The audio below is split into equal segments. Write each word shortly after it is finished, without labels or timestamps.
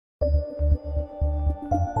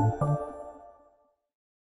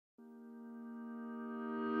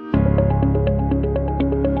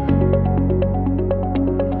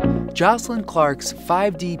Joslyn Clark's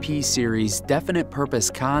 5DP Series Definite Purpose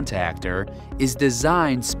Contactor is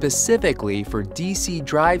designed specifically for DC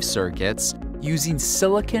drive circuits using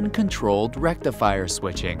silicon-controlled rectifier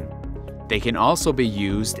switching. They can also be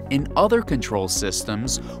used in other control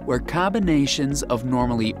systems where combinations of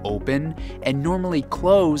normally open and normally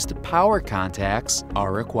closed power contacts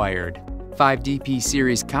are required. 5DP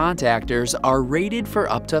Series contactors are rated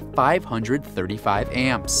for up to 535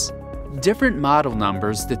 amps. Different model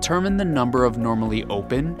numbers determine the number of normally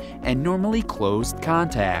open and normally closed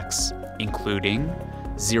contacts, including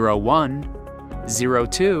 01,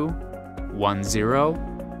 02,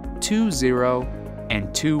 10, 20,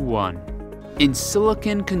 and 21. In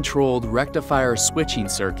silicon-controlled rectifier switching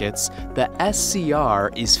circuits, the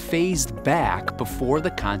SCR is phased back before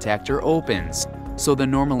the contactor opens, so the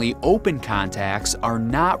normally open contacts are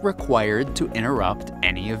not required to interrupt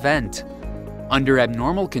any event. Under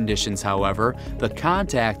abnormal conditions, however, the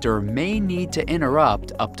contactor may need to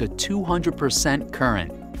interrupt up to 200%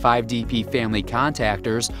 current. 5DP family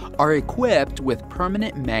contactors are equipped with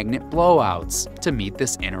permanent magnet blowouts to meet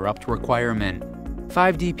this interrupt requirement.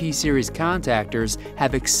 5DP Series contactors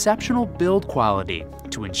have exceptional build quality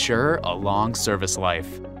to ensure a long service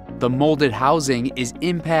life. The molded housing is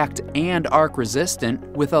impact and arc resistant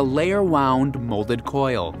with a layer-wound molded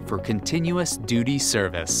coil for continuous duty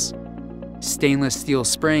service. Stainless steel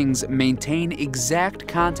springs maintain exact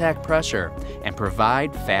contact pressure and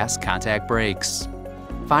provide fast contact breaks.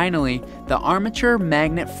 Finally, the armature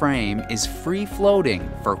magnet frame is free-floating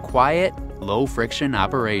for quiet, low-friction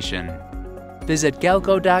operation. Visit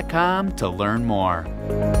Galco.com to learn more.